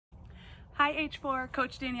Hi H4,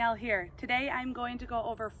 Coach Danielle here. Today I'm going to go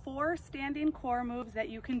over 4 standing core moves that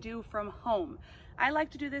you can do from home. I like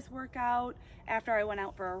to do this workout after I went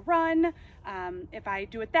out for a run. If I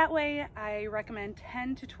do it that way, I recommend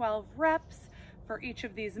 10 to 12 reps for each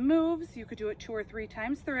of these moves. You could do it 2 or 3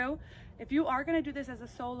 times through. If you are going to do this as a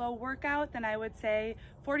solo workout, then I would say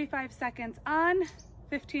 45 seconds on,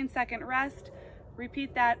 15-second rest.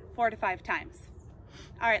 Repeat that 4 to 5 times.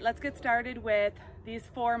 All right, let's get started with these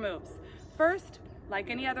 4 moves. First, like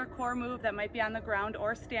any other core move that might be on the ground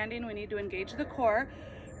or standing, we need to engage the core.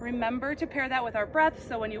 Remember to pair that with our breath,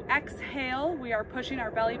 so when you exhale, we are pushing our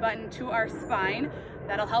belly button to our spine.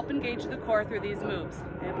 That'll help engage the core through these moves.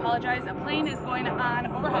 I apologize, a plane is going on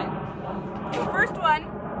overhead. So first one,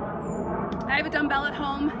 I have a dumbbell at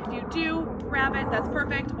home. If you do, grab it, that's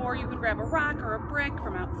perfect. Or you can grab a rock or a brick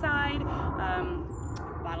from outside,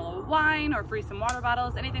 a bottle of wine, or free some water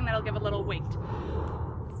bottles, anything that'll give a little weight.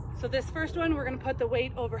 So this first one, we're gonna put the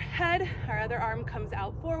weight overhead, our other arm comes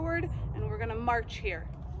out forward, and we're gonna march here.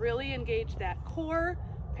 Really engage that core,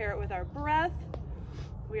 pair it with our breath.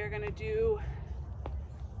 We are gonna do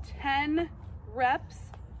 10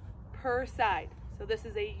 reps per side. So this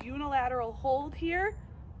is a unilateral hold here.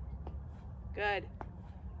 Good,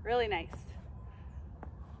 really nice.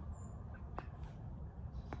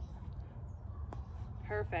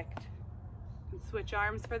 Perfect. And switch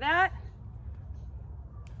arms for that.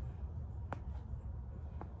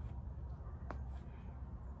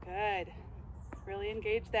 Good. Really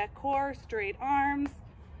engage that core, straight arms.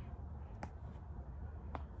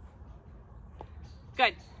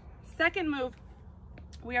 Good. Second move,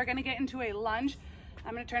 we are going to get into a lunge.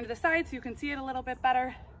 I'm going to turn to the side so you can see it a little bit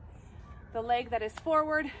better. The leg that is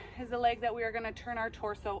forward is the leg that we are going to turn our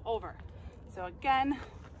torso over. So again,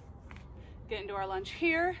 get into our lunge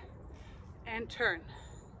here and turn.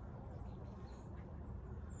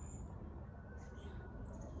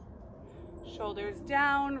 Shoulders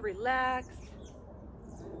down, relax.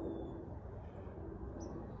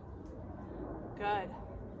 Good.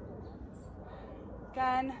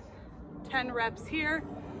 Again, 10 reps here.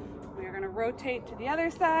 We are going to rotate to the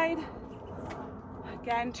other side.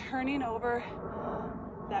 Again, turning over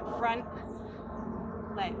that front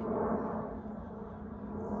leg.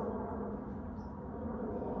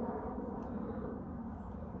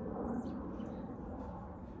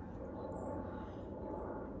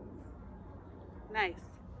 Nice.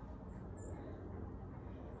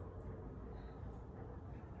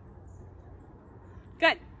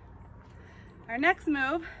 Good. Our next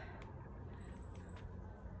move,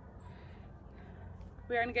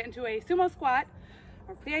 we are going to get into a sumo squat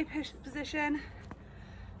or plié position.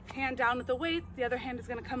 Hand down with the weight, the other hand is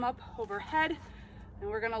going to come up overhead, and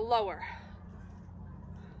we're going to lower.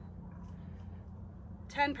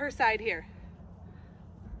 10 per side here.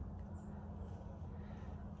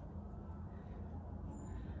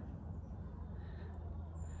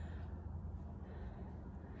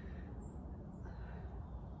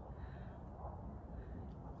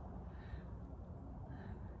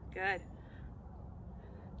 Good.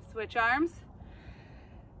 Switch arms.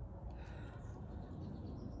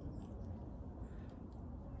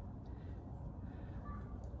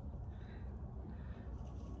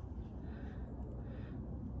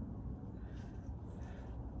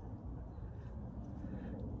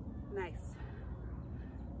 Nice.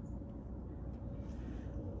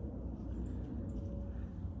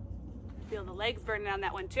 Feel the legs burning on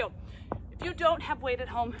that one too. If you don't have weight at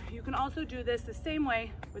home, you can also do this the same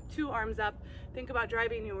way with 2 arms up. Think about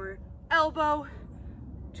driving your elbow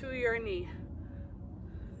to your knee.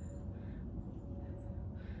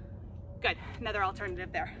 Good, another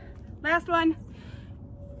alternative there. Last one,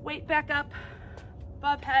 weight back up,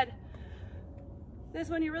 above head. This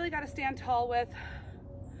one you really got to stand tall with.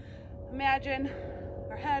 Imagine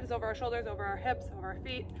our head is over our shoulders, over our hips, over our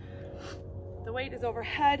feet. The weight is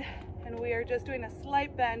overhead, and we are just doing a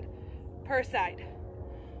slight bend per side.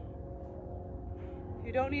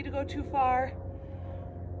 You don't need to go too far.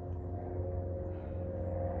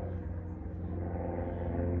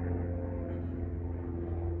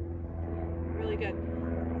 Really good.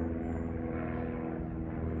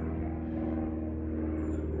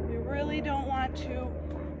 We really don't want to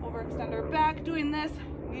overextend our back doing this.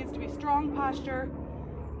 It needs to be strong posture.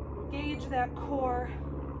 Engage that core.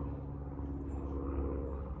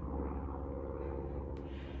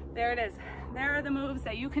 There it is. There are the moves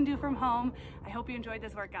that you can do from home. I hope you enjoyed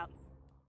this workout.